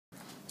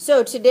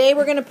So today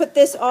we're going to put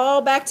this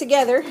all back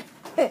together,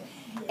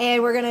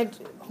 and we're going to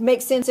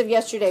make sense of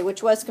yesterday,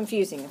 which was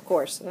confusing, of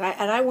course. And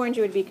I warned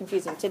you it would be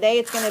confusing. Today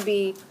it's going to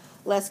be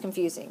less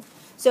confusing.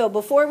 So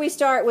before we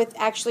start with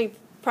actually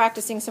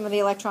practicing some of the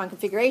electron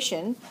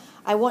configuration,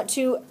 I want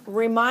to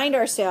remind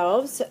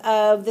ourselves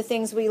of the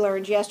things we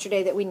learned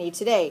yesterday that we need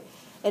today.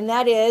 And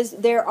that is,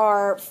 there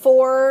are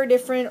 4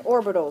 different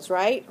orbitals,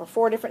 right? Or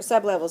 4 different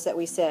sublevels that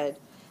we said.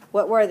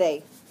 What were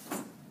they?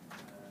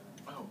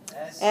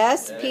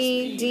 S,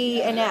 P,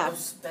 D, and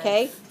F.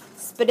 Okay?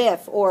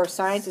 SPDIF, or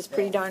science is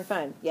pretty darn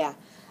fun. Yeah.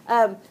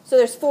 So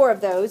there's 4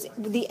 of those.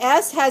 The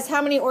S has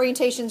how many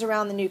orientations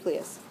around the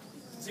nucleus?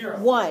 0.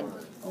 1.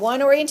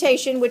 1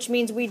 orientation, which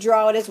means we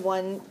draw it as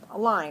one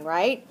line,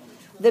 right?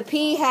 The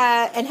P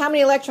had, and how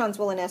many electrons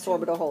will an S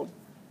orbital hold?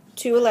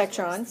 2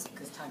 electrons.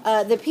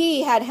 The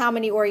P had how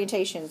many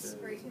orientations?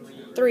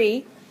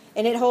 3.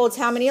 And it holds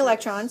how many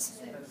electrons?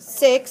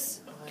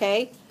 6.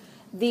 Okay.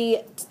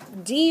 The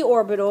D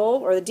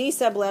orbital, or the D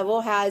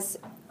sublevel, has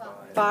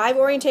 5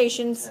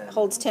 orientations,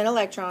 holds 10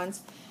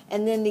 electrons.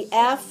 And then the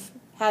F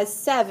has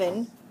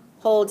 7,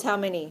 holds how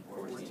many?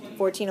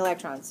 14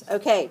 electrons.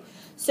 Okay.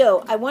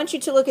 So I want you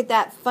to look at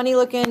that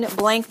funny-looking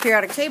blank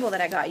periodic table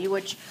that I got you,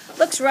 which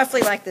looks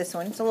roughly like this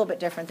one. It's a little bit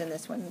different than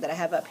this one that I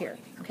have up here.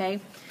 Okay.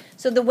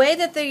 So the way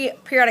that the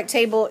periodic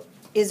table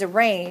is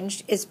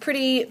arranged is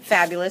pretty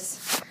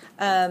fabulous.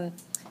 Talking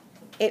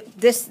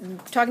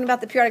about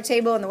the periodic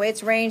table and the way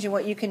it's arranged and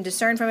what you can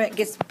discern from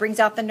it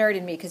brings out the nerd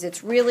in me, because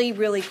it's really,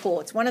 really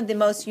cool. It's one of the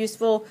most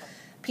useful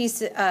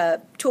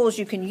tools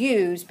you can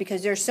use,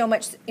 because there's so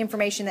much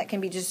information that can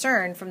be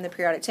discerned from the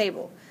periodic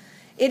table.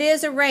 It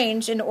is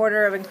arranged in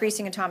order of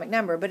increasing atomic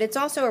number, but it's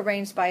also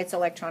arranged by its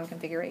electron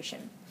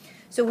configuration.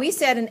 So we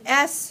said an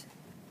S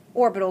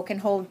orbital can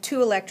hold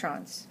 2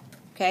 electrons.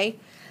 Okay?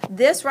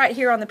 This right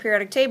here on the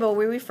periodic table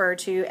we refer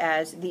to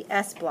as the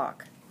S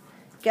block.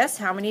 Guess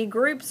how many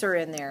groups are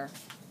in there?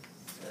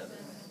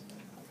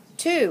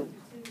 2.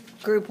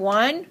 Group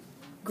 1,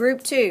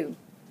 group 2.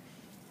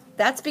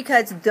 That's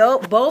because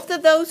both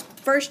of those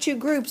first 2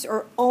 groups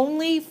are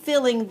only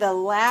filling the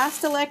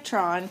last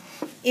electron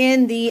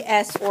in the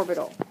S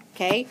orbital.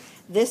 Okay?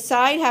 This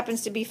side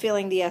happens to be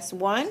filling the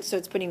S1, so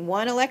it's putting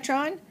 1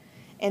 electron,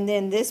 and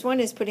then this one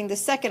is putting the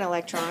second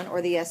electron,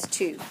 or the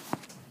S2.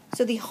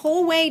 So the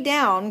whole way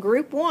down,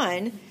 group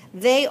 1,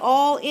 they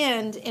all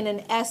end in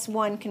an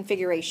S1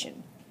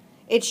 configuration.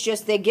 It's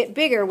just they get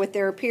bigger with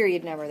their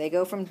period number. They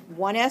go from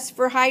 1s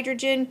for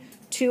hydrogen,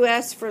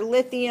 2s for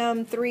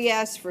lithium,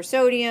 3s for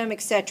sodium,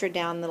 etc.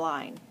 down the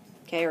line,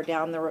 okay, or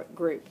down the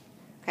group.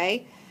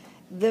 Okay,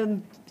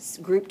 the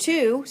group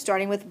 2,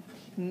 starting with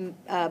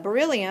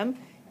beryllium,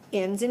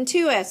 ends in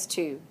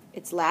 2s2.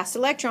 Its last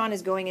electron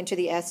is going into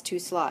the s2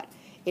 slot.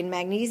 In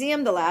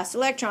magnesium, the last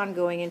electron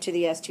going into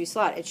the s2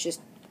 slot. It's just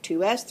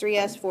 2s,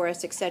 3s,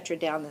 4s, etc.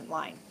 down the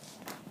line.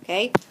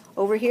 Okay,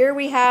 over here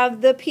we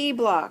have the P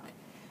block.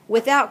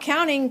 Without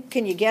counting,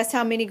 can you guess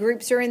how many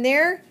groups are in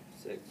there?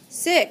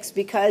 6,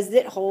 because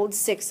it holds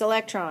 6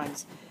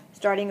 electrons.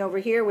 Starting over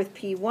here with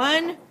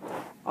P1,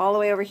 all the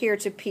way over here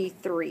to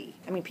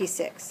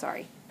P6,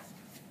 sorry.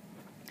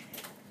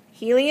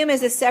 Helium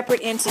is a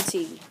separate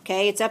entity,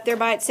 okay? It's up there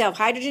by itself.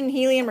 Hydrogen and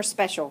helium are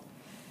special.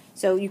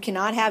 So you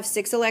cannot have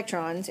 6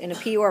 electrons in a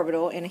p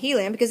orbital in a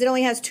helium, because it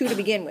only has 2 to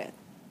begin with,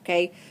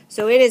 okay?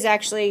 So it is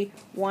actually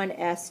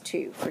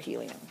 1s2 for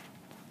helium,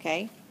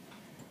 okay?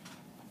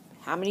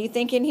 How many do you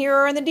think in here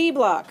are in the D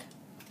block?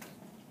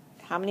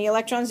 How many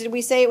electrons did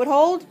we say it would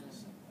hold?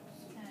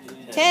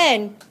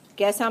 10.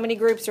 Guess how many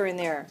groups are in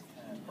there?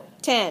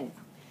 10.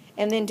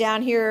 And then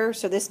down here,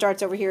 so this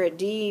starts over here at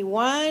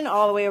D1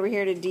 all the way over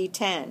here to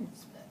D10.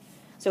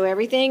 So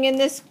everything in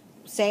this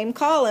same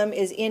column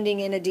is ending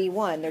in a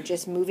D1. They're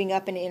just moving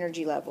up in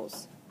energy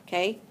levels.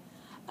 Okay?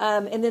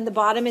 And then the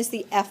bottom is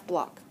the F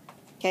block.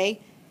 Okay?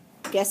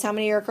 Guess how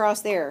many are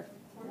across there?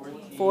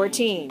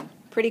 14.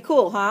 Pretty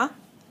cool, huh?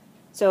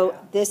 So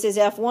this is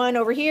F1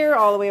 over here,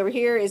 all the way over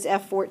here is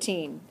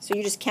F14. So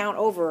you just count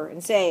over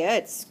and say, oh,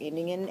 it's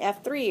ending in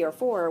F3 or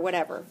 4 or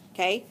whatever,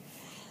 okay?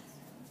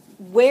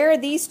 Where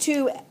these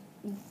 2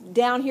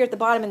 down here at the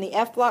bottom in the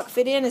F block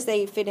fit in is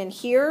they fit in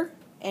here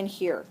and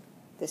here.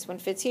 This one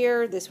fits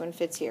here, this one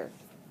fits here,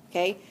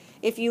 okay?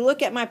 If you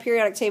look at my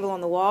periodic table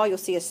on the wall, you'll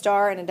see a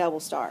star and a double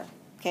star,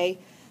 okay?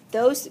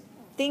 Those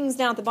things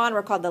down at the bottom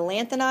are called the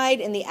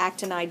lanthanide and the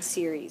actinide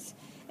series.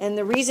 And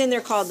the reason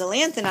they're called the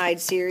lanthanide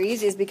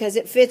series is because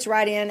it fits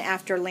right in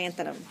after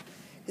lanthanum.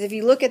 Because if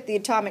you look at the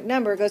atomic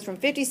number, it goes from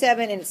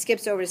 57 and it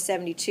skips over to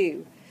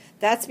 72.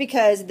 That's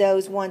because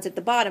those ones at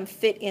the bottom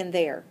fit in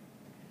there.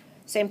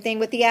 Same thing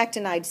with the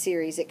actinide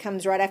series. It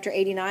comes right after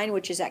 89,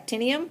 which is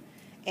actinium,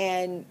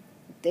 and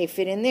they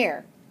fit in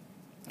there.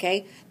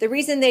 Okay? The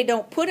reason they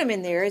don't put them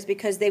in there is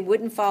because they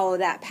wouldn't follow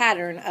that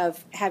pattern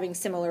of having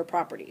similar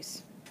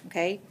properties.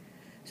 Okay?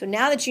 So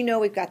now that you know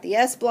we've got the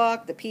S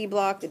block, the P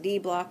block, the D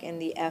block,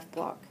 and the F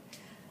block,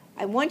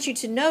 I want you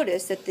to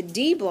notice that the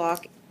D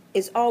block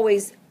is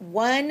always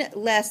 1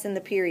 less than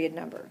the period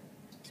number.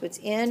 So it's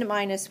N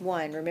minus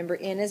 1. Remember,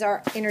 N is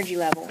our energy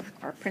level,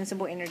 our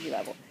principal energy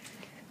level.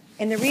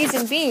 And the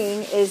reason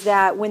being is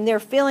that when they're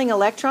filling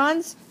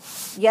electrons,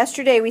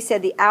 yesterday we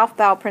said the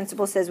Aufbau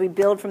principle says we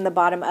build from the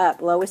bottom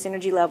up, lowest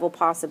energy level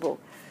possible.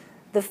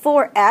 The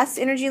 4s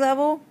energy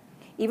level,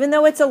 even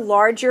though it's a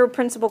larger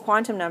principal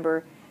quantum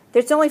number,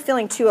 it's only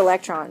filling 2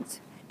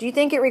 electrons. Do you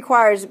think it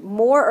requires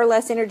more or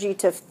less energy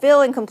to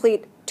fill and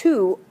complete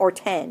 2 or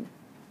 10?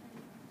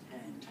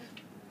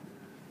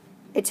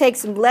 It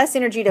takes less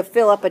energy to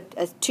fill up a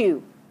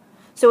 2.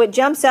 So it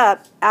jumps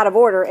up out of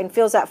order and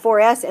fills that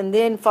 4s and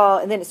then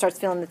it starts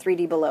filling the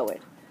 3d below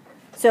it.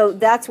 So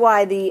that's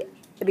why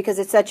because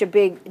it's such a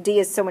big, D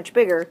is so much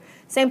bigger.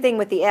 Same thing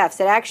with the Fs.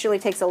 It actually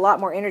takes a lot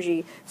more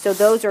energy. So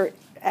those are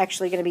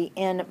actually going to be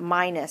n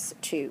minus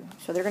 2.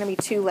 So they're going to be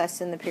 2 less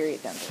than the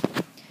period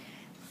number.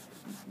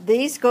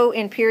 These go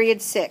in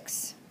period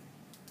 6.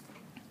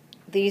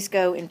 These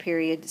go in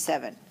period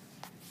 7.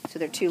 So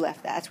they're 2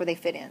 left. That's where they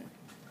fit in.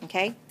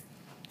 Okay?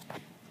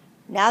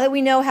 Now that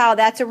we know how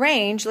that's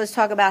arranged, let's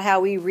talk about how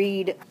we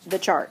read the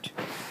chart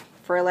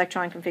for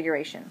electron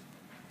configuration.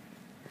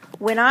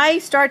 When I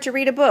start to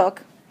read a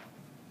book,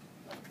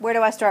 where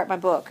do I start my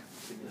book?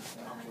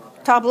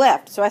 Top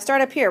left. So I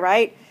start up here,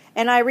 right?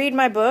 And I read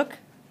my book,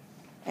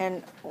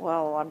 and,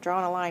 well, I'm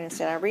drawing a line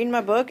instead. I read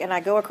my book, and I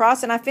go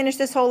across, and I finish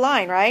this whole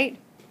line, right?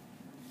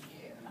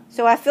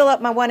 So I fill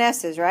up my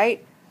 1s's,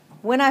 right?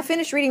 When I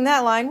finish reading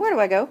that line, where do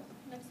I go?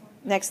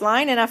 Next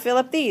line, and I fill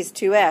up these,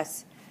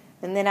 2s.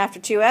 And then after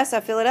 2s, I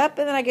fill it up,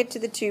 and then I get to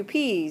the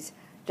 2p's.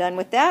 Done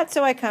with that,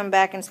 so I come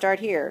back and start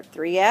here.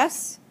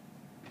 3s,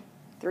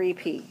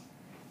 3p.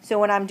 So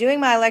when I'm doing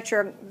my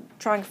electron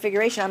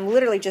configuration, I'm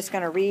literally just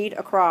going to read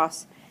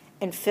across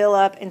and fill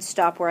up and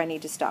stop where I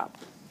need to stop.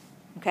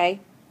 Okay?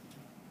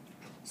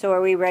 So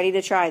are we ready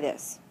to try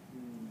this?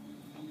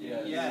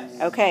 Yes.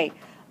 Okay.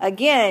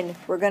 Again,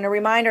 we're going to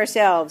remind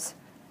ourselves,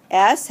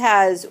 S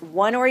has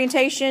 1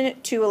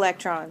 orientation, 2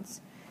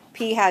 electrons.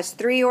 P has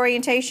 3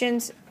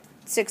 orientations,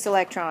 6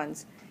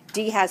 electrons.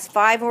 D has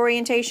 5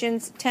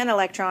 orientations, 10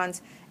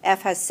 electrons.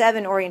 F has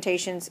 7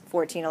 orientations,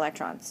 14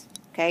 electrons.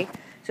 Okay?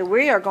 So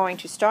we are going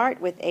to start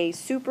with a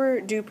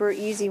super duper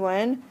easy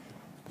one.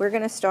 We're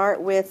going to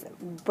start with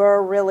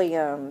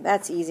beryllium.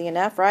 That's easy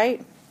enough,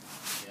 right?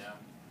 Yeah.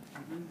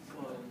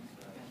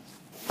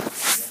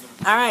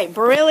 All right,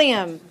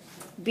 beryllium.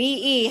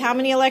 Be, how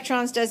many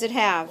electrons does it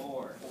have?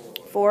 4.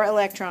 4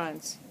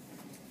 electrons.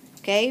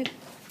 Okay?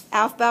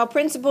 Aufbau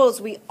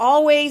principles. We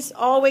always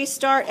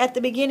start at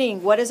the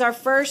beginning. What is our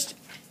first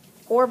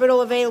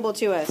orbital available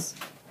to us?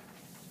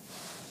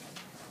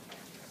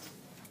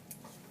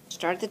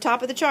 Start at the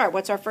top of the chart.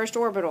 What's our first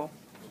orbital?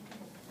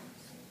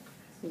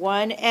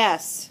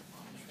 1s.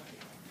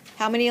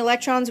 How many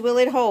electrons will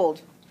it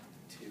hold?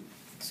 2.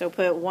 So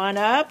put 1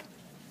 up,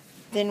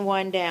 then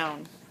 1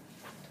 down.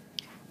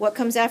 What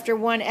comes after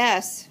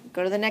 1s?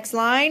 Go to the next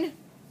line.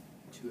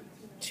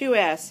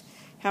 2s.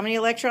 How many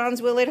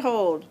electrons will it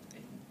hold?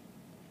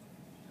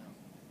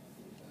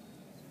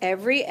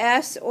 Every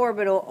s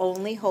orbital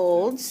only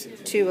holds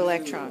 2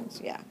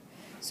 electrons. Yeah.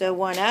 So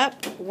 1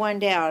 up, 1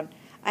 down.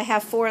 I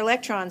have 4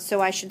 electrons,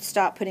 so I should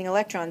stop putting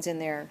electrons in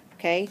there.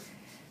 Okay?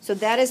 So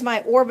that is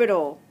my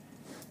orbital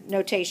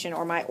notation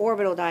or my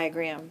orbital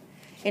diagram.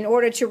 In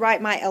order to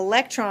write my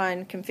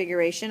electron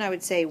configuration, I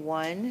would say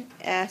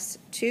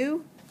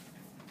 1s2,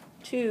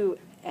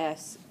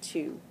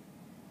 2s2.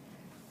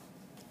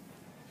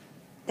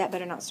 That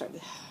better not start.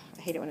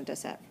 I hate it when it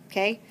does that.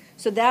 Okay?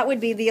 So that would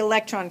be the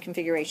electron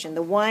configuration.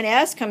 The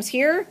 1s comes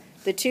here.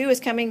 The 2 is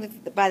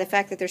coming by the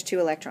fact that there's 2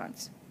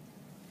 electrons.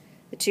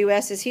 The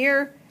 2s is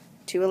here.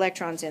 2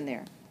 electrons in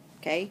there.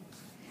 Okay?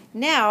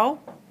 Now,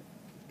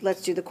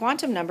 let's do the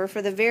quantum number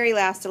for the very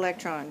last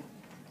electron,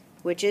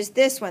 which is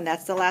this one.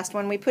 That's the last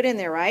one we put in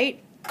there,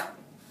 right?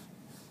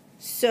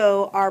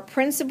 So our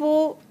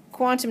principal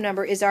quantum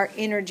number is our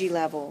energy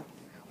level,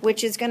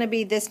 which is going to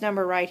be this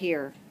number right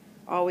here.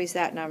 Always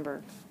that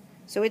number.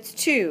 So it's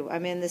 2.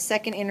 I'm in the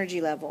second energy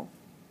level.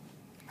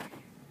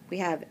 We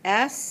have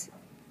S,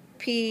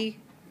 P,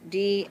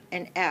 D,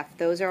 and F.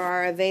 Those are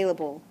our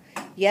available.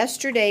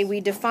 Yesterday we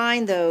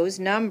defined those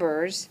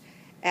numbers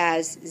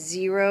as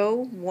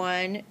 0,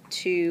 1,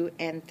 2,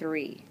 and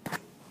 3.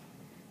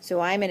 So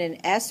I'm in an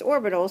S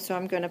orbital, so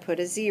I'm going to put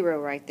a 0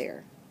 right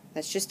there.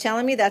 That's just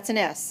telling me that's an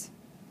S.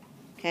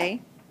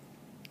 Okay?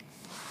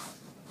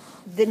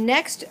 The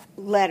next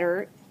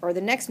letter, or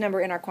the next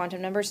number in our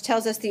quantum numbers,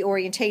 tells us the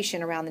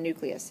orientation around the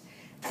nucleus.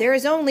 There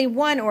is only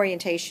one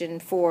orientation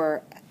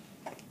for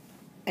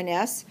an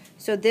S,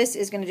 so this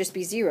is going to just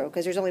be 0,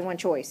 because there's only one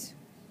choice.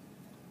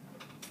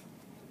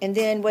 And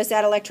then, was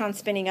that electron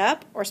spinning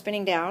up or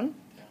spinning down?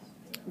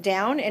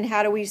 Down. And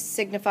how do we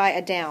signify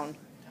a down?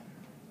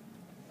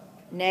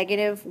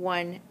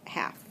 -1/2.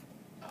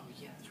 Oh,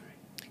 yeah, that's right.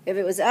 If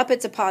it was up,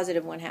 it's a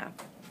 +1/2.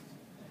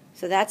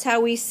 So that's how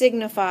we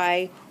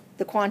signify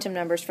the quantum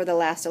numbers for the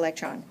last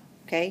electron.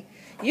 Okay?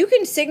 You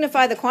can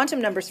signify the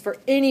quantum numbers for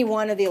any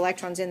one of the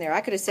electrons in there.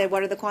 I could have said,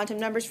 what are the quantum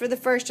numbers for the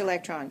first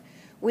electron?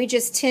 We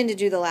just tend to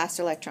do the last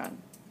electron.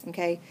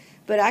 Okay?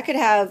 But I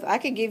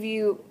could give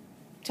you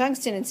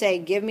tungsten and say,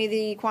 give me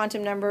the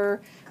quantum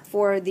number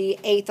for the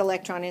 8th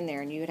electron in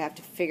there, and you would have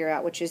to figure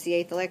out which is the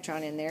 8th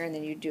electron in there, and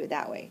then you'd do it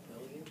that way.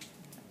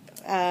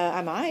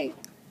 I might.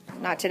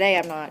 Not today,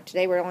 I'm not.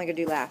 Today we're only going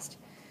to do last.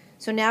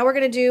 So now we're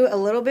going to do a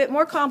little bit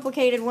more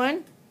complicated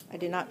one. I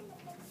did not,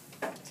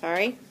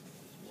 sorry.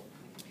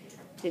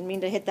 Didn't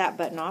mean to hit that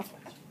button off.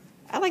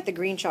 I like the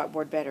green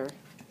chalkboard better.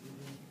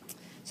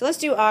 So let's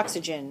do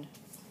oxygen.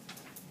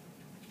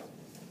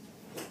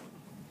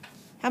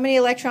 How many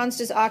electrons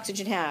does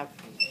oxygen have?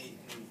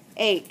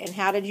 8. And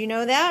how did you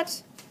know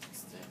that?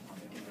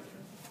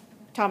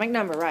 Atomic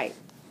number, right.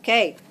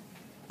 Okay.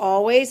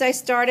 Always I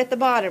start at the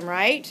bottom,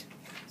 right?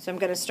 So I'm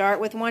going to start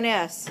with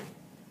 1s.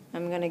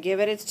 I'm going to give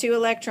it its 2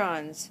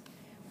 electrons.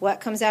 What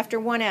comes after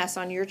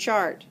 1s on your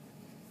chart?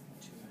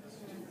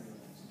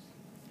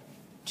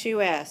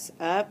 2s.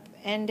 Up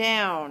and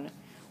down.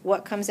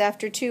 What comes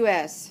after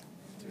 2s?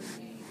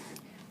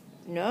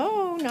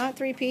 No, not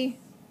 3p.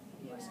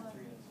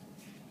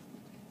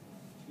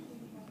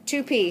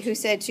 2p. Who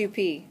said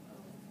 2p?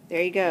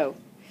 There you go.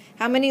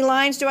 How many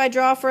lines do I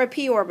draw for a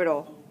p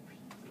orbital?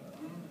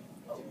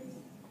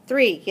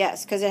 3,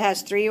 yes, because it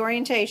has 3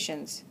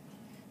 orientations.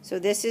 So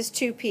this is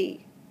 2p.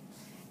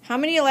 How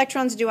many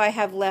electrons do I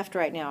have left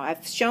right now?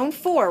 I've shown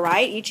 4,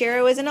 right? Each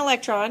arrow is an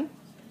electron.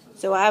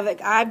 So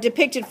I've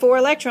depicted 4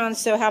 electrons,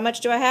 so how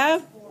much do I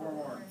have?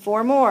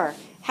 4 more.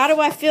 How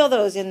do I fill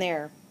those in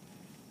there?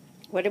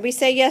 What did we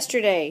say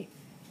yesterday?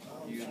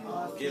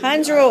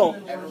 Hund's rule.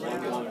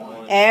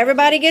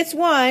 Everybody gets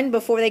 1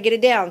 before they get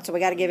it down. So we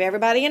got to give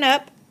everybody an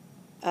up,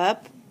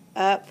 up,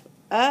 up,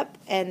 up,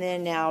 and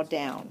then now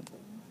down.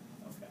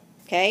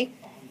 Okay?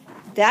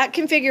 That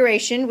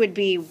configuration would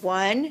be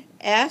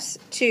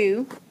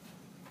 1s2,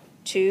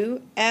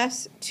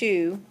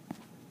 2s2,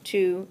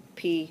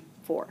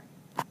 2p4.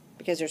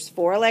 Because there's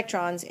 4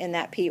 electrons in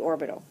that p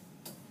orbital.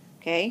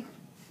 Okay?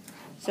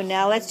 So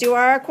now let's do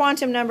our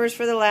quantum numbers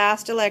for the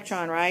last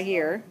electron right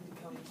here.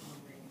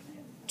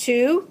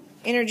 2,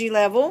 energy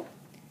level.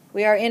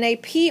 We are in a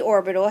p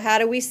orbital. How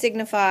do we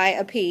signify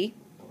a p?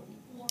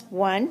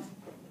 1.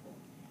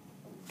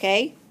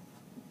 Okay?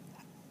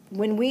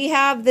 When we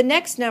have the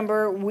next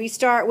number, we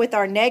start with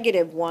our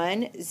negative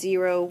 1,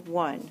 0,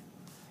 1.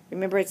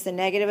 Remember, it's the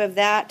negative of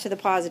that to the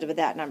positive of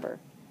that number.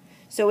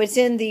 So it's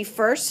in the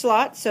first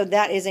slot, so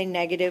that is a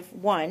negative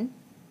 1.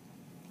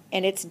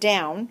 And it's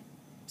down,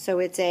 so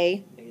it's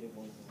a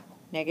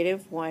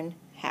negative 1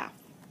 half.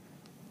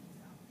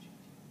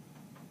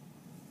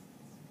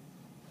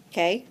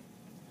 Okay?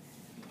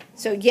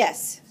 So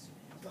yes.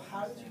 So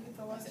how did you get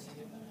the last?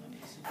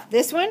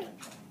 This one?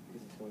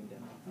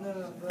 No,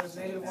 the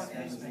negative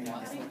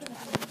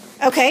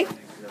 1. Okay.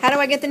 How do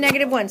I get the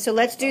negative 1? So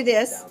let's do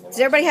this. Does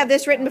everybody have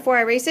this written before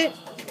I erase it?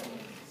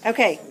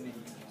 Okay.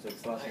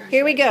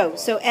 Here we go.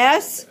 So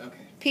S,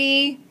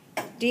 P,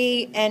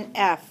 D, and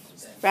F.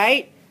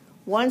 Right?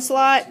 1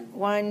 slot,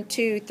 1,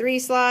 2, 3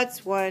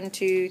 slots, 1,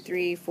 2,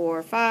 3,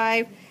 4,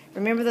 5.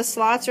 Remember, the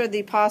slots are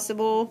the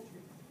possible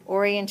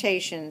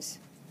orientations.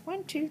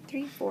 1, 2,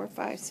 3, 4,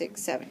 5,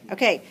 6, 7.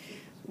 Okay.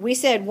 We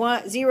said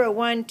 1, 0,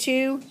 1,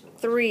 2,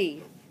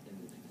 3.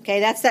 Okay,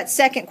 that's that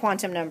second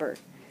quantum number.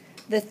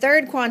 The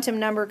third quantum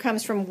number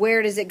comes from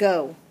where does it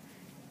go?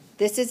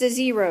 This is a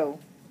 0.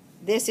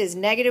 This is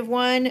negative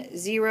 1,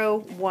 0,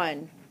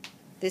 1.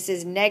 This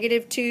is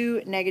negative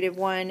 2, negative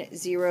 1,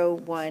 0,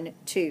 1,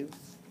 2.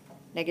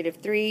 Negative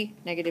 3,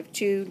 negative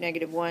 2,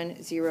 negative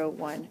 1, 0,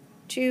 1,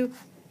 2,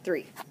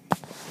 3.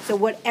 So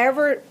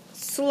whatever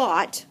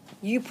slot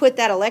you put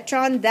that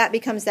electron, that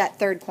becomes that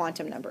third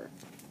quantum number.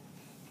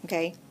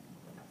 Okay?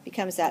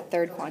 Becomes that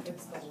third quantum.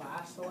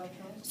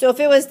 So if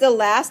it was the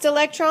last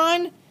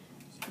electron,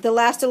 do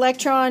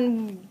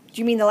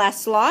you mean the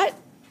last slot?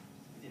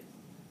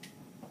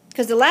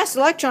 Because the last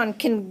electron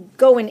can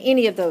go in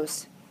any of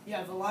those.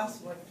 Yeah, the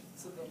last,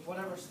 so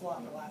whatever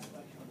slot the last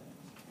electron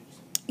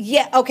is.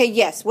 Yeah, okay,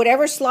 yes.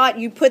 Whatever slot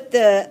you put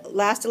the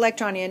last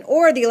electron in,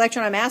 or the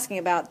electron I'm asking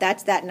about,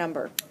 that's that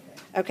number.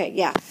 Okay,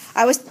 yeah.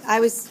 I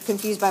was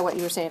confused by what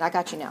you were saying. I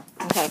got you now.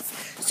 Okay.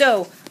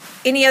 So,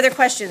 any other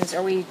questions?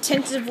 Are we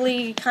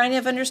tentatively kind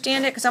of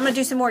understand it? Because I'm going to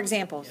do some more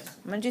examples.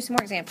 I'm going to do some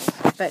more examples.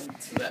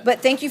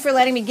 But thank you for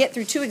letting me get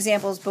through 2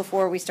 examples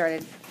before we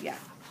started. Yeah.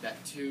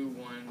 That 2,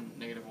 1,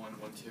 negative 1,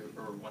 1, 2,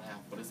 or 1 half,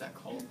 what is that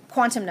called?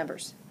 Quantum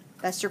numbers.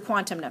 That's your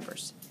quantum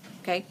numbers.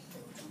 Okay?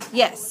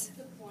 Yes.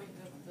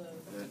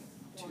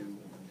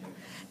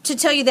 To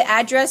tell you the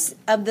address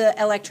of the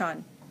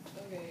electron.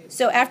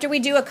 So after we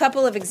do a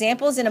couple of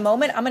examples in a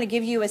moment, I'm going to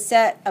give you a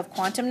set of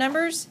quantum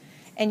numbers,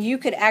 and you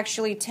could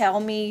actually tell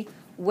me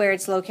where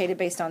it's located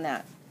based on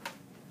that.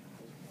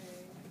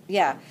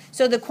 Yeah.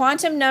 So the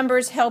quantum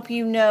numbers help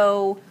you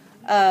know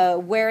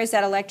where is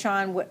that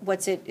electron,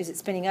 what's it, is it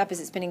spinning up, is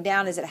it spinning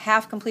down, is it a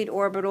half complete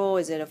orbital,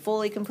 is it a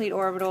fully complete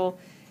orbital?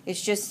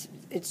 It's just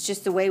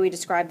the way we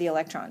describe the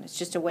electron. It's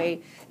just a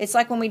way, it's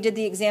like when we did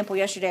the example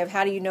yesterday of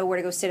how do you know where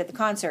to go sit at the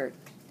concert.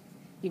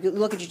 You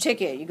look at your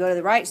ticket, you go to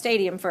the right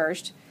stadium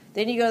first,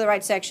 then you go to the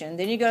right section,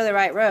 then you go to the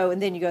right row,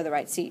 and then you go to the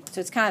right seat.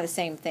 So it's kind of the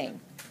same thing.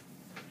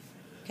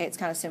 Okay, it's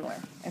kind of similar.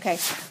 Okay,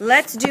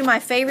 let's do my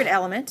favorite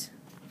element.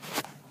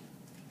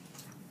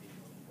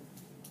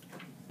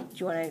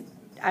 you want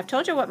to... I've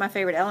told you what my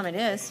favorite element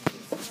is.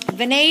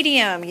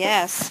 Vanadium,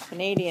 yes,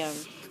 vanadium.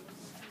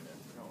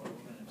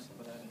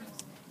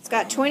 It's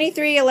got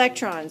 23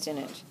 electrons in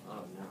it.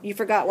 You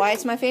forgot why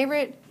it's my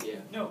favorite? Yeah.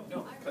 No,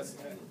 because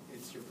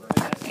it's your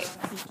birthday.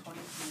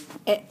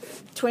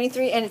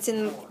 23, and it's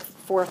in the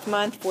 4th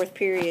month, 4th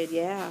period.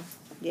 Yeah.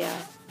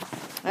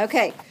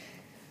 Okay.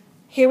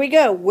 Here we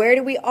go. Where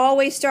do we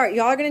always start?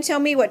 Y'all are going to tell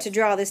me what to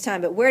draw this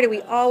time, but where do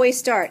we always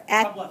start?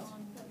 At Top left.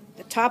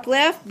 the top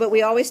left, but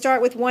we always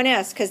start with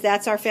 1S because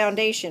that's our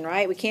foundation,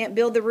 right? We can't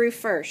build the roof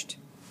first.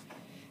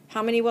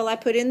 How many will I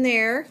put in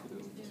there?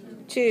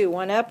 2.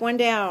 1 up, 1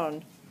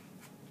 down.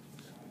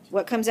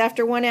 What comes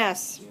after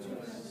 1S?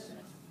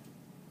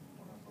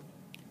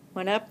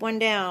 1 up, 1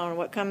 down.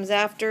 What comes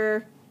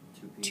after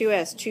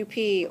 2S?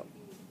 2P.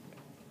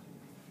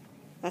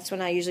 That's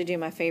when I usually do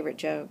my favorite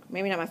joke.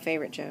 Maybe not my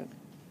favorite joke.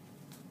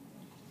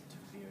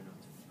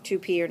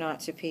 2P or not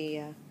 2P,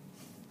 yeah.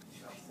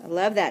 I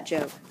love that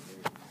joke.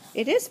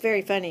 It is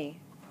very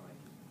funny.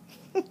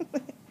 You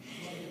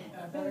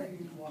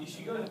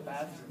should go to the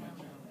bathroom.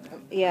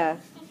 Yeah.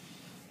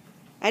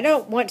 I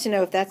don't want to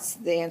know if that's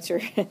the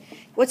answer.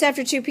 What's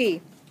after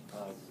 2P?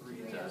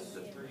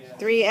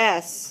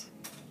 3S.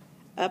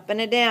 Up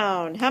and a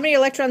down. How many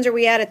electrons are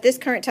we at this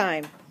current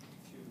time?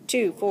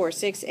 2, 4,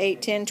 6,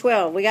 8, 10,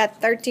 12. We got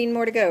 13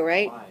 more to go,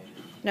 right?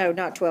 No,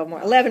 not 12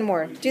 more. 11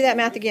 more. Do that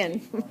math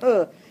again.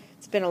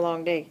 It's been a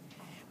long day.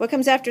 What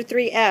comes after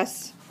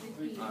 3S?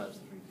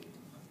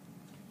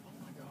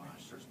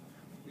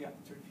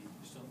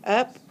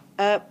 Up,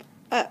 up,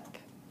 up.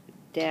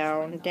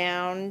 Down,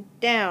 down,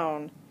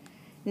 down.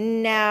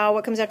 Now,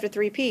 what comes after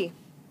 3P?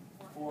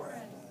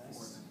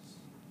 4S.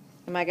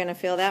 Am I going to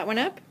fill that one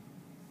up?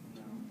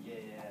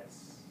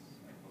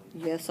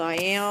 Yes, I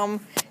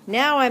am.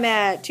 Now I'm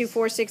at 2,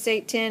 4, 6,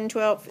 8, 10,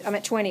 12. I'm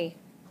at 20.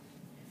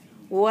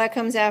 What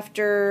comes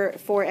after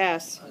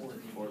 4S?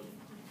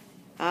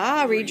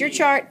 Ah, read your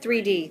chart.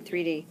 3D,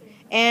 3D.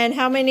 And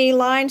how many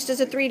lines does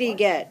a 3D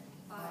get?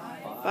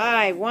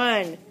 5.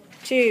 1,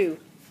 2,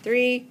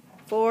 3,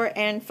 4,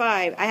 and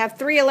 5. I have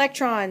 3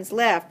 electrons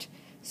left.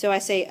 So I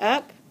say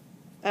up,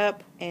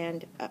 up,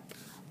 and up.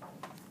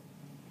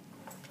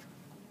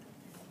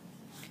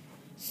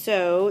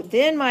 So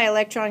then my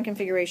electron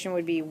configuration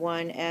would be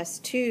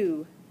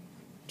 1s2,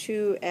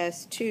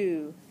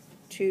 2s2,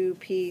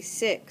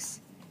 2p6,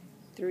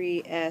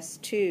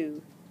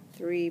 3s2,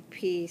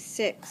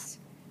 3p6,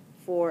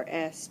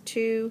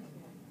 4s2,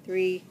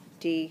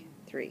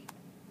 3d3.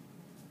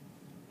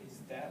 Is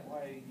that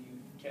why you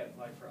kept,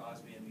 like, for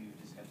osmium, you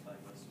just kept, like,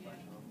 a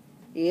special?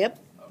 Yep.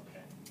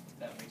 Okay.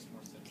 That makes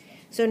more sense now.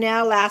 So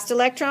now last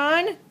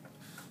electron,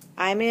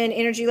 I'm in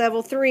energy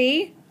level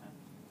 3.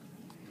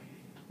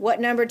 What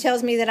number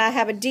tells me that I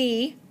have a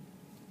D?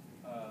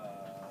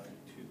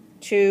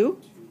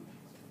 2.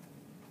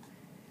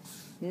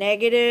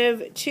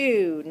 Negative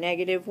 2,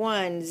 negative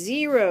 1,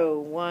 0,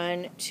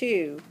 1,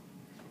 2.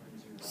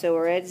 So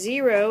we're at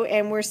 0,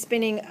 and we're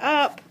spinning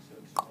up,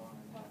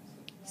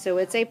 so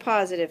it's a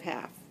positive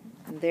half.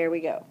 And there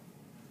we go.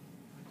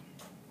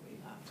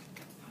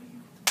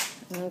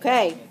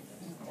 Okay.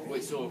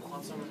 Wait, so a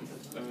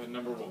quantum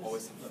number will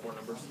always have 4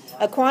 numbers?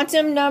 A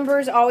quantum number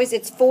is always,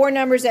 it's 4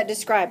 numbers that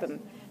describe them.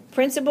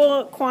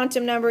 Principal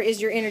quantum number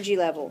is your energy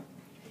level.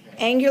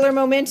 Angular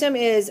momentum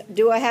is,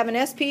 do I have an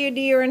SP, a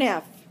D, or an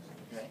F?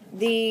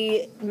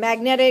 The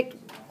magnetic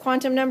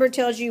quantum number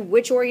tells you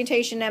which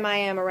orientation I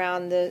am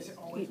around the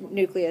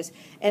nucleus.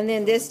 And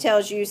then this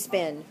tells you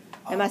spin.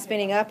 Am I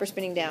spinning up or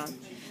spinning down?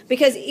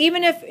 Because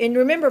even if, and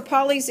remember,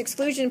 Pauli's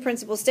exclusion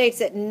principle states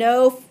that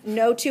no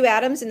 2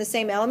 atoms in the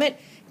same element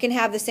can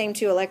have the same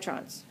 2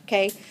 electrons.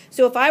 Okay?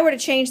 So if I were to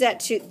change that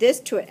to this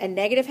to a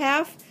negative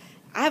half,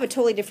 I have a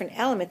totally different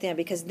element then,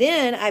 because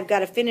then I've got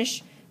to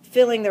finish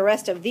filling the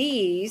rest of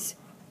these.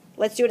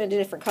 Let's do it in a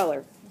different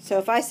color. So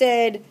if I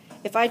said,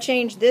 if I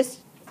change this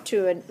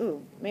to an,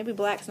 ooh, maybe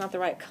black's not the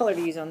right color to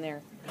use on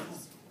there.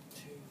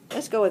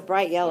 Let's go with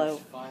bright yellow.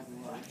 5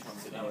 more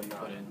electrons that you would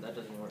put in. That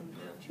doesn't work.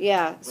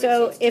 Yeah,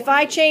 so if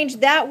I change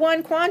that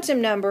one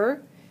quantum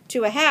number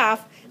to a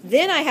half,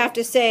 then I have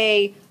to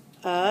say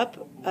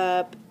up,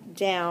 up,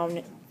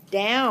 down,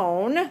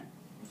 down,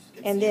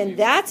 and then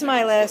that's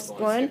my last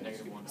one.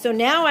 So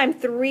now I'm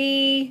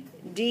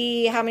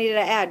 3D, how many did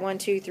I add? 1,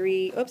 2,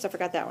 3, oops, I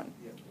forgot that one.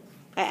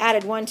 I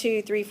added 1,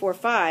 2, 3, 4,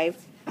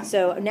 5.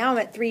 So now I'm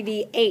at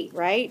 3D8,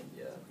 right?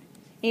 Yeah.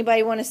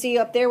 Anybody want to see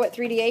up there what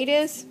 3D8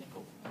 is?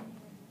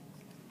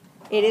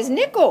 It is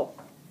nickel.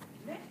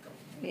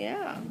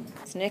 Yeah,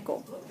 it's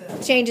nickel.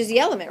 Changes the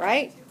element,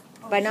 right?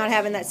 By not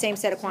having that same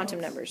set of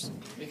quantum numbers.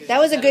 That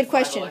was a good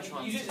question.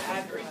 You just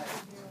add 3.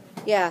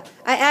 Yeah,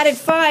 I added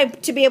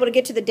 5 to be able to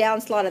get to the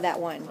down slot of that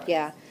one.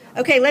 Yeah.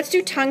 Okay, let's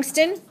do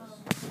tungsten.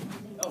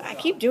 I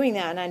keep doing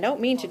that, and I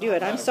don't mean to do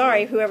it. I'm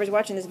sorry, whoever's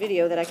watching this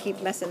video, that I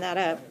keep messing that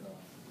up.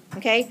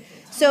 Okay?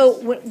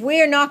 So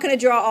we're not going to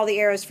draw all the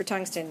arrows for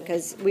tungsten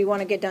because we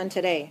want to get done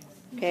today.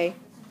 Okay?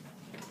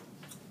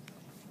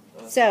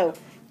 So,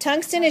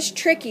 tungsten is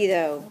tricky,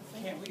 though.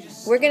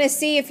 We're going to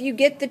see if you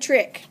get the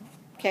trick.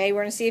 Okay?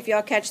 We're going to see if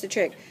y'all catch the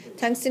trick.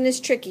 Tungsten is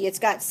tricky. It's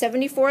got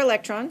 74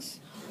 electrons.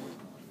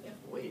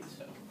 Wait.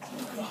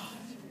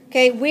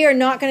 Okay, we are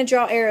not going to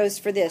draw arrows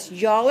for this.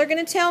 Y'all are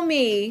going to tell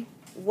me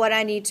what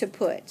I need to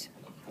put.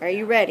 Are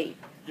you ready?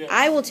 Yeah.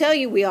 I will tell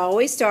you we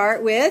always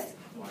start with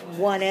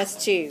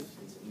 1s2.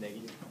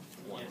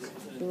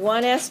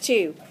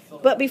 1s2.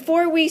 But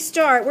before we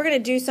start, we're going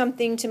to do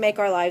something to make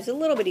our lives a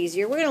little bit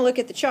easier. We're going to look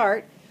at the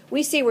chart.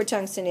 We see where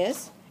tungsten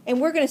is. And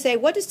we're going to say,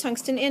 what does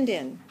tungsten end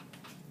in?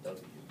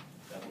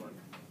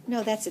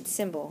 No, that's its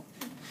symbol.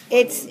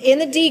 It's in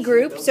the D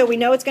group, so we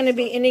know it's going to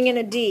be ending in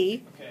a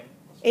D.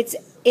 It's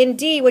in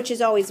D, which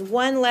is always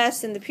one less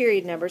than the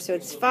period number, so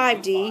it's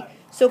 5D.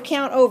 So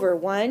count over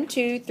 1,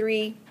 2,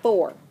 3,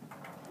 4.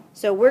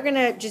 So we're going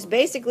to just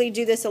basically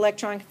do this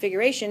electron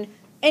configuration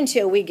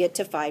until we get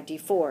to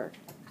 5D4.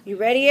 You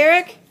ready,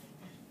 Eric?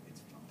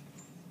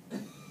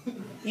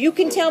 You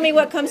can tell me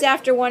what comes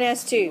after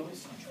 1s2.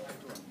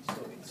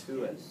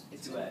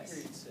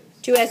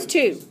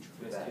 2s2.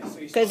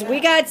 Because we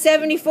got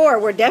 74.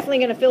 We're definitely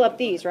going to fill up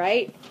these,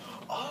 right?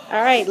 All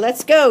right,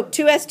 let's go.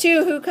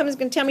 2s2. Who comes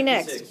going to tell me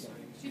next?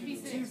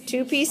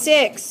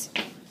 2p6.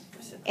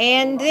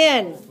 And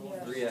then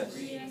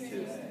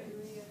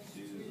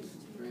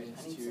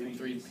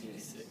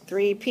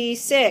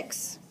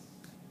 3p6.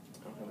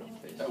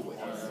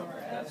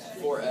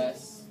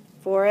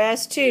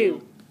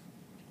 4s2.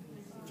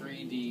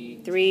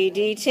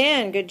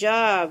 3d10. Good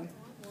job.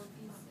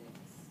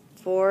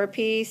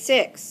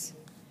 4p6.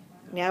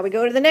 Now we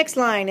go to the next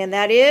line, and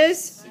that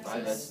is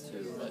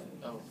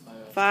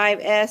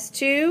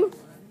 5s2.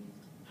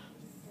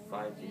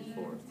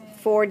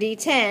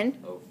 4d10.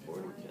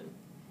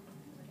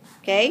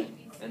 Okay.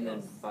 And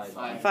then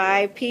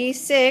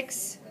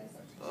 5p6.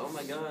 Oh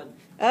my God.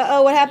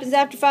 Uh-oh, what happens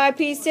after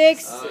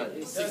 5p6?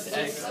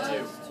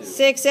 6s2.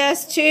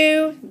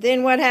 6s2.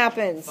 Then what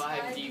happens?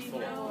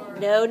 5d4.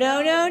 No,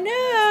 no, no,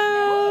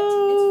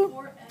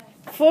 no.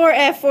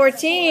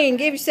 4f14.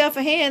 Give yourself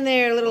a hand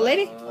there, little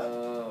lady.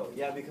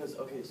 Yeah, because,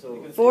 okay, so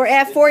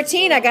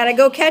 4f14. I got to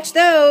go catch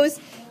those.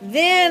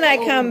 Then I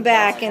come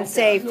back and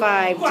say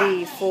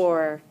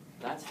 5d4.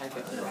 that's heck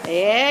of a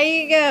There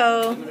you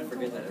go. I'm gonna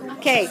forget that every time.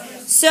 Okay,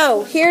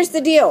 so here's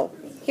the deal.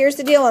 Here's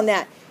the deal on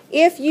that.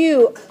 If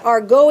you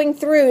are going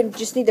through and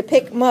just need to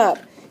pick them up,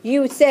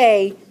 you would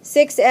say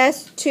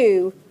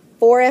 6s2,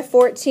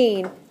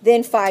 4f14,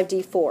 then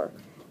 5d4.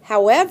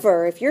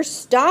 However, if you're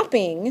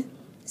stopping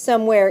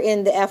somewhere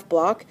in the F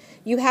block,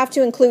 you have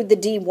to include the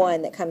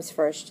D1 that comes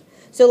first.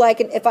 So like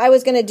if I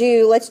was going to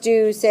do, let's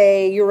do,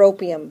 say,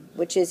 europium,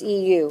 which is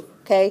EU,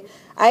 okay?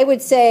 I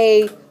would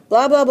say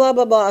blah, blah, blah,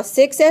 blah, blah,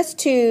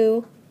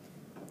 6s2,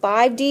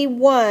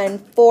 5d1,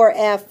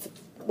 4f,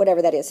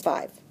 whatever that is,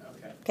 5,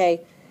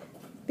 okay?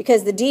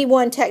 Because the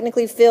D1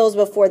 technically fills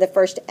before the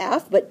first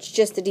F, but it's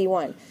just the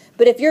D1.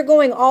 But if you're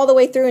going all the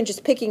way through and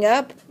just picking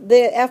up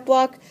the F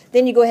block,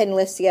 then you go ahead and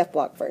list the F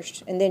block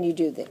first, and then you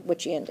do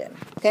what you end in,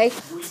 okay?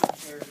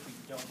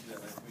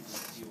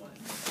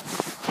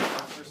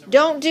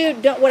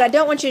 What I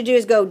don't want you to do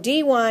is go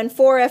D1,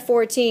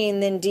 4F14,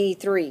 then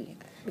D3,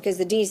 because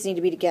the D's need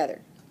to be together,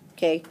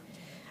 okay?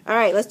 All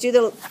right, let's do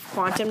the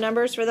quantum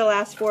numbers for the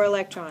last 4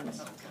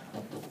 electrons,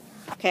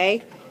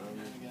 okay?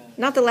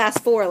 Not the last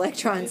 4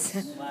 electrons,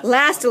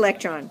 last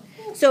electron.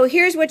 So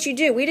here's what you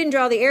do. We didn't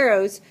draw the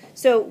arrows,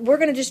 so we're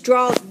going to just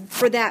draw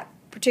for that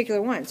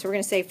particular one. So we're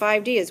going to say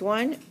 5D is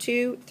 1,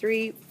 2,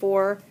 3,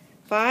 4,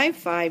 5.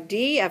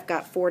 5D, I've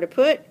got 4 to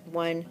put.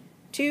 1,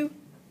 2,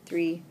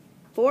 3,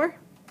 4.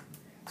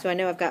 So I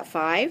know I've got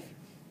 5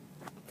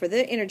 for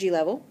the energy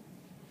level.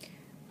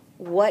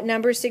 What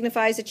number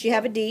signifies that you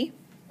have a D?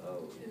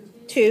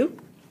 2.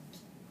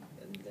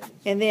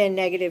 And then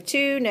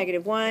 -2,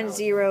 -1,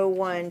 0,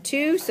 1,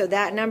 2. So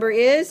that number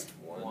is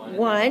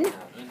 1.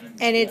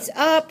 And it's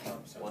up,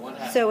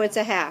 so it's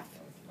a half.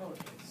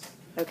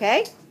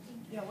 Okay?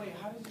 Yeah, wait,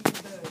 how did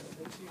you get the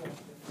 2 after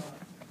the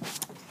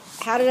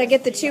 5? How did I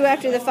get the 2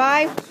 after the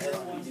 5?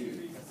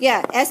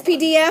 Yeah,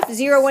 SPDF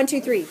 0, 1, 2,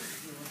 3.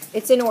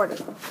 It's in order.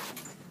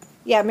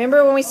 Yeah,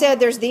 remember when we said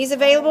there's these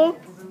available?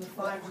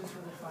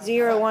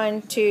 0,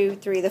 1, 2,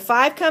 3. The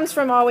 5 comes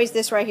from always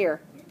this right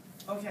here.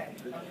 Okay.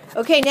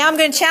 Okay, now I'm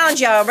going to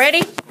challenge y'all.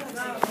 Ready?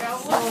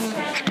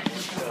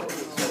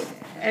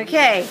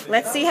 Okay,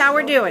 let's see how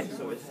we're doing.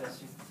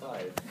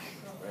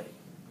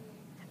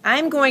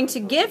 I'm going to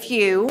give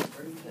you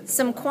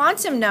some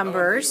quantum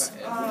numbers,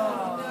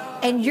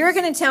 and you're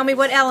going to tell me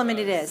what element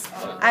it is.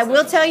 I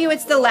will tell you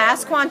it's the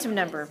last quantum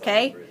number,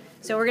 okay?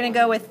 So we're going to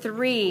go with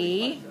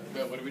 3,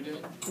 What are we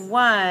doing?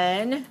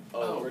 1,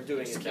 Oh, we're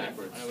doing it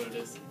backwards. I know what it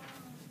is.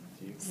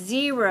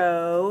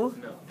 0,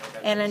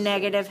 and a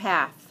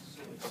 -1/2.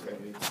 Okay.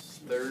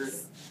 Third.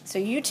 So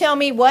you tell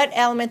me what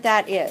element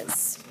that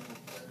is.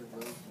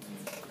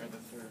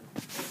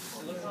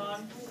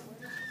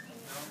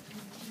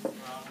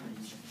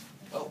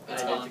 Oh,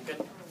 it's gone.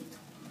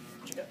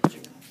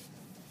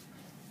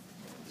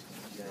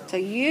 So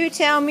you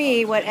tell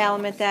me what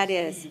element that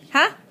is.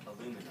 Huh?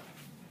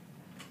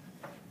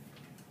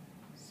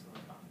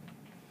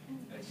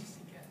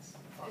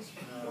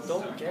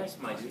 Don't guess,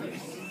 my dude.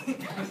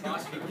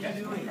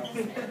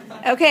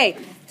 Okay,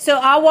 so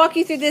I'll walk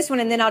you through this one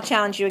and then I'll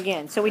challenge you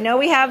again. So we know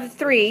we have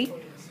 3.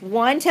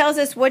 1 tells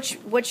us which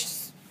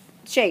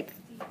shape.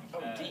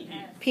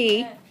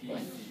 P.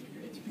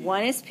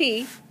 1 is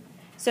P.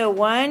 So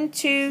 1,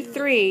 2,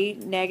 3,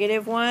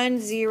 -1,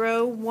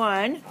 0,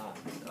 1.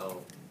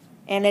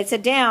 And it's a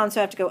down, so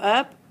I have to go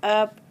up,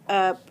 up,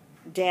 up,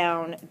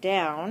 down,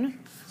 down.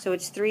 So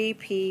it's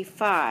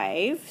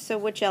 3p5. So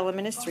which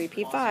element is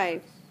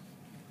 3p5?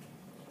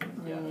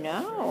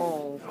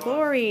 No,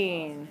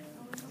 chlorine.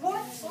 Oh,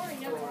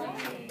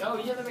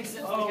 yeah, that makes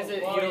sense because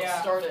you don't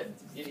start it.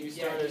 You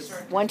start as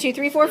 1, 2,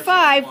 3, 4,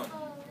 5.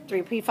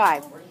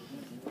 3p5.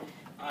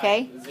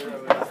 Okay.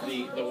 0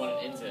 is the one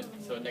it ends in,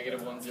 so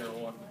 -1,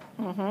 0,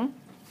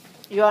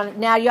 1.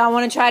 Now y'all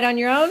want to try it on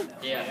your own?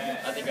 Yeah,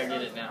 I think I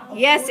get it now.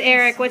 Yes,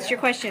 Eric. What's your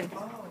question?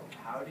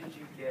 How did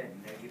you get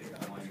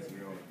 -1,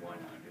 0, and 1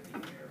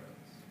 under the arrows?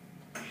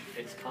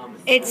 It's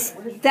common.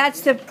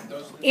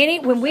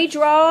 When we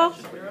draw.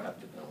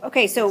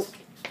 Okay, so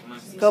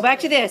go back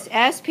to this.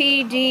 S,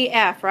 P, D,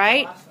 F,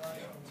 right?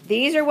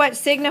 These are what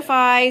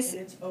signifies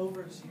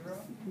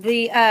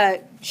the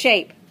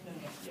shape.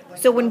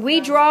 So when we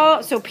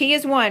draw, so P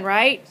is 1,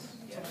 right?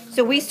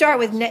 So we start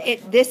with,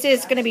 this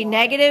is going to be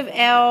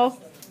 -L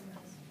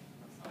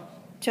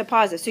to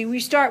positive. So we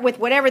start with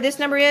whatever this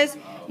number is,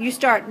 you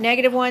start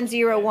 -1,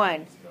 0,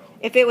 1.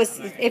 If it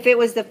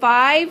was the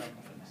 5,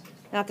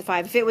 not the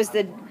 5, if it was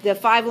the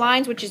 5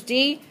 lines, which is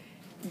D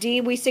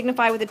we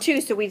signify with a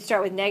 2, so we'd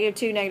start with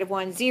 -2,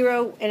 -1,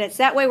 0, and it's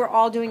that way we're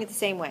all doing it the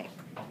same way.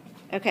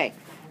 Okay,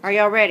 are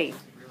y'all ready?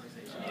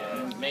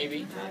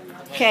 Maybe.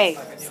 Okay,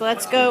 so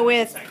let's go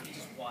with,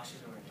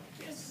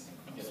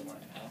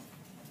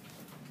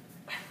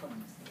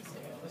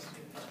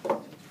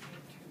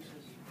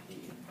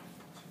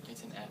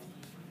 It's an F.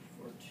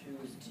 Or 2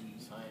 is D.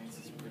 Science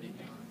is pretty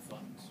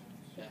fun.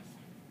 F.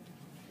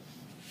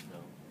 No.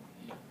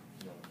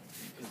 No.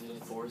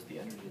 Because 4 is the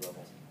energy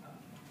level.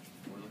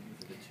 We're looking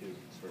for the 2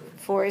 for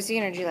 4 is the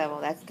energy level.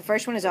 That's the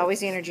first one is always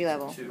the energy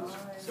level. 2.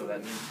 So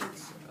that means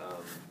it's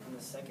And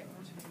the second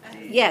one.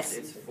 D. Yes.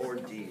 It's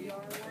 4D.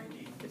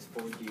 It's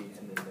 4D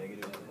and then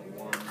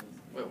 -1.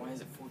 Wait, why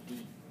is it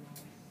 4D?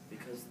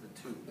 Because the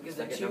 2. Because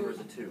the the second 2 number is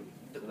a 2.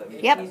 So that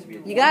means Yep, it needs to be a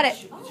you got it.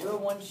 0,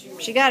 1, 2.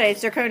 She got it.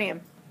 It's zirconium.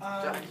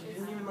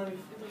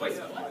 Wait,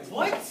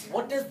 what?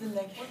 What does the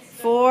next?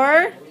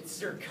 4D.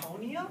 It's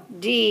zirconium?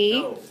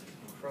 No.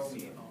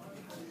 Chromium.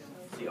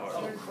 CR.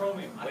 Oh,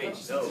 chromium.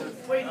 Wait, no.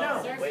 Wait,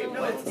 no. Wait,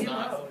 what? It's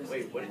not.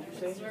 Wait, what did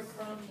you say?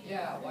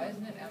 Yeah, why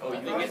isn't it? Oh,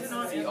 you think it's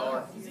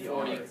ZR?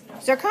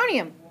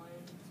 Zirconium.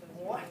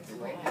 What?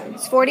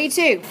 It's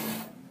 42.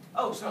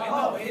 Oh,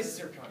 it is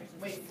zirconium.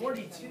 Wait,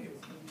 42.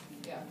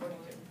 Yeah,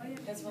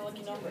 42. That's a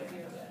lucky number.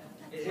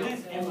 It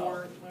is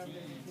 4.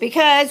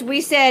 Because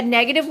we said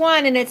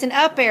 -1 and it's an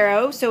up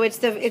arrow, so it's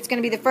going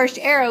to be the first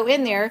arrow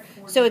in there.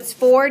 So it's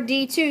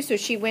 4D2. So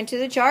she went to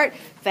the chart,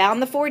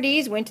 found the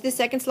 4Ds, went to the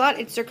second slot.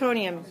 It's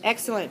zirconium.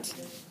 Excellent.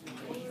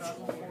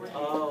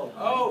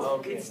 Oh,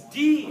 okay. It's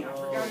D. I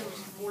forgot it was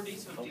 4D,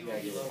 so D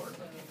would be lower.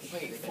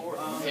 Wait, 4.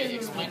 Okay,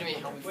 explain to me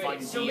how we find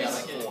D out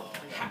of 4.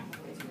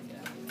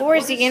 4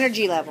 is the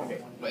energy level.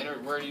 But how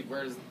do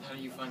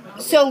you find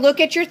that? So look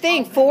at your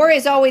thing. 4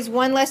 is always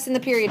 1 less than the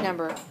period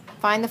number.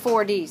 Find the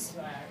 4Ds.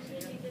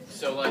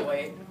 So like,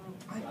 Wait.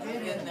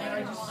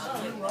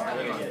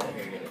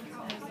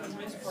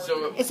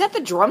 so Is that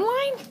the drum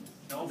line?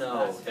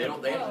 No, they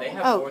don't. They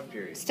have Oh, fourth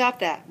period. stop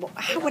that. Well,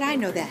 how would I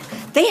know that?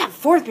 They have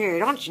 4th period.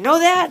 Don't you know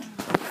that?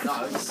 No,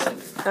 I was just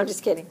saying. I'm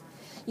just kidding.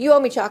 You owe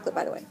me chocolate,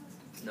 by the way.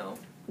 No,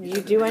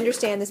 You do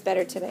understand this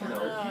better today. no.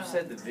 You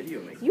said the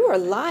video makes. You are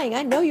lying.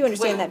 I know you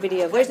understand that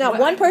video. There's not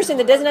one person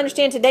that doesn't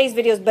understand today's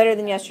videos better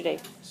than yesterday.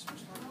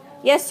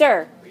 Yes,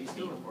 sir. Are you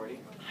still recording?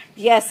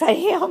 Yes, I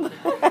am.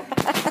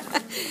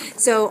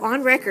 So,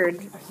 on record,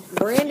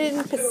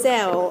 Brandon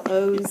Pacell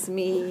owes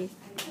me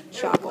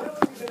chocolate.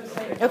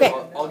 Okay.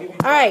 I'll give you.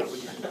 All right. When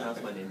you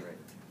pronounce my name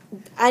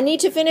right. I need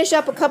to finish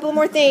up a couple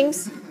more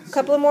things, a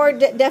couple more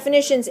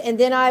definitions, and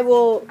then I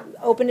will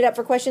open it up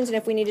for questions, and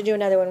if we need to do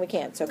another one, we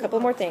can. So a couple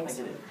more things.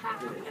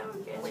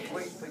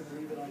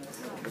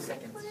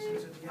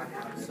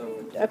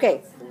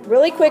 Okay,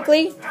 really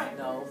quickly,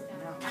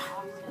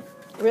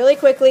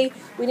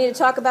 we need to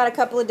talk about a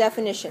couple of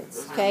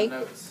definitions, okay?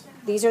 notes.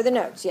 These are the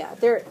notes, yeah.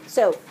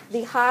 So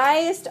the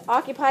highest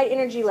occupied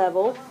energy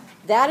level,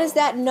 that is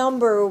that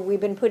number we've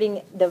been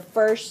putting the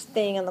first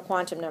thing on the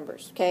quantum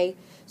numbers, okay?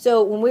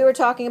 So when we were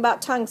talking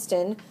about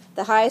tungsten,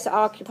 the highest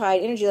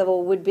occupied energy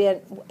level would be,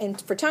 and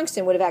for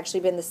tungsten would have actually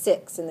been the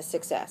 6 in the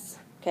 6s,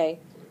 okay?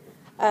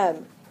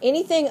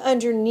 Anything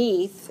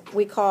underneath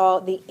we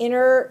call the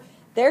inner,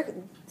 they're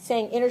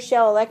saying inner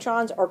shell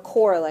electrons or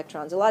core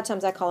electrons. A lot of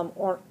times I call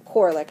them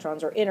core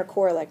electrons or inner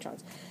core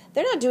electrons.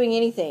 They're not doing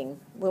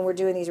anything when we're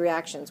doing these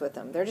reactions with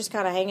them. They're just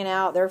kind of hanging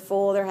out. They're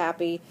full. They're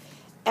happy.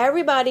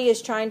 Everybody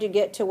is trying to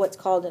get to what's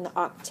called an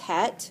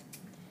octet.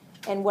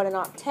 And what an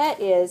octet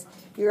is,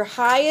 your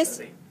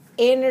highest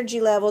energy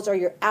levels are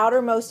your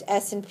outermost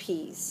S and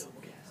Ps,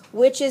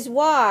 which is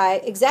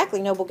why,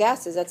 exactly, noble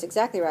gases, that's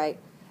exactly right.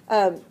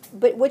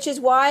 But which is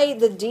why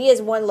the D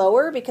is 1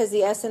 lower, because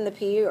the S and the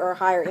P are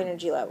higher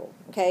energy level.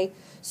 Okay,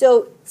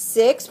 so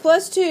 6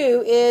 plus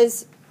 2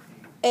 is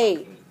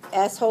 8.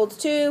 S holds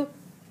 2,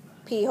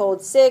 P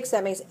holds 6.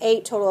 That makes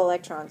 8 total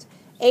electrons.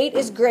 8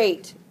 is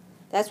great.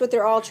 That's what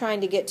they're all trying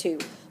to get to.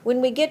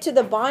 When we get to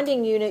the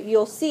bonding unit,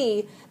 you'll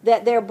see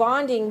that they're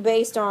bonding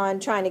based on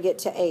trying to get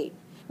to 8.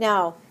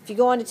 Now, if you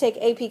go on to take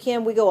AP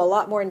Chem, we go a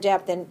lot more in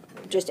depth than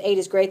just 8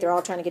 is great. They're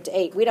all trying to get to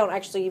 8. We don't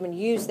actually even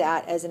use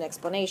that as an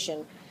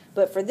explanation.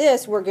 But for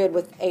this, we're good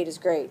with 8 is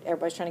great.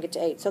 Everybody's trying to get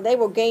to 8. So they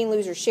will gain,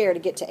 lose, or share to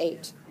get to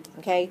 8.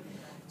 Okay?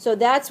 So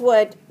that's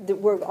what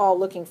we're all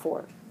looking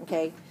for.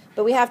 Okay?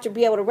 But we have to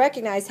be able to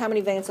recognize how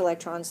many valence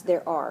electrons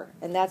there are.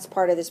 And that's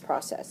part of this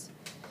process.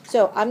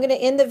 So I'm going to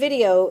end the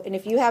video, and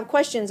if you have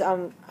questions,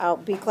 I'll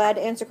be glad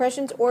to answer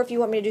questions, or if you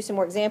want me to do some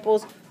more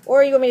examples,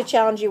 or you want me to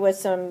challenge you with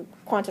some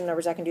quantum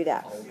numbers, I can do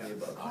that. All of the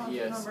above.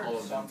 Yes, all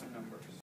of them.